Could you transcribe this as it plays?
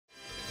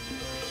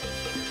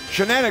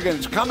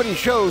ShenaniGuns Comedy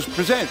Shows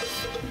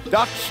presents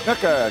Doc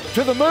Snooker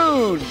to the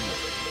Moon.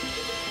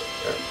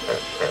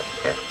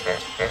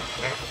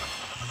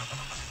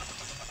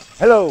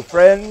 Hello,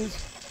 friends.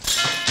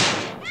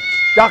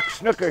 Doc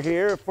Snooker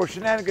here for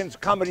ShenaniGuns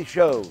Comedy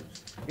Shows.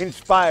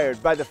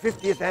 Inspired by the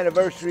 50th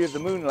anniversary of the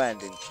moon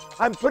landing,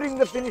 I'm putting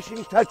the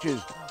finishing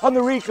touches on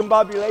the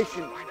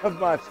recombobulation of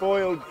my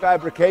foiled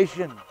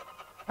fabrication.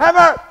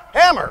 Hammer!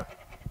 Hammer!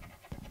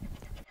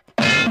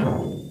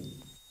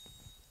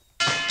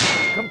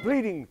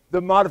 Completing the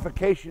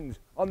modifications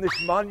on this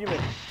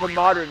monument to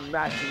modern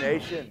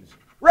machinations.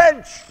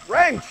 Wrench!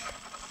 Wrench!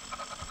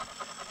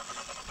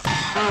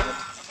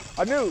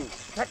 A new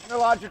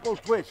technological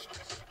twist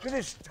to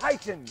this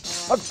titan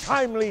of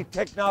timely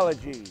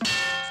technology.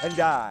 And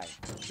I,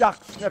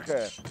 Doc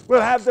Snooker,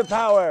 will have the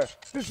power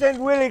to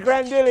send Willy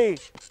Crandilly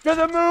to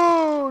the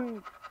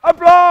moon!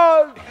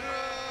 Applause!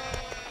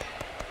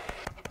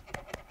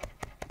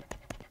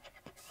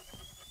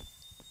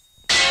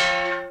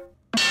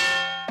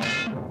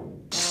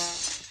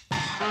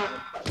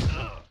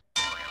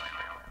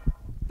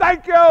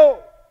 Thank you!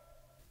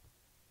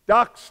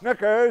 Doc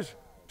Snooker's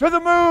to the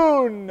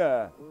moon!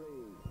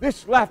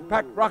 This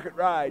laugh-packed rocket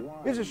ride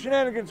is a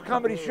ShenaniGuns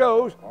Comedy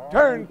Shows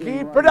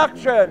turnkey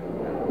production.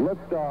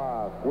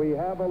 Liftoff. We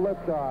have a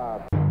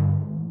liftoff.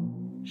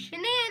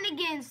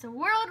 ShenaniGuns, the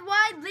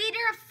worldwide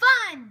leader of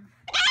fun.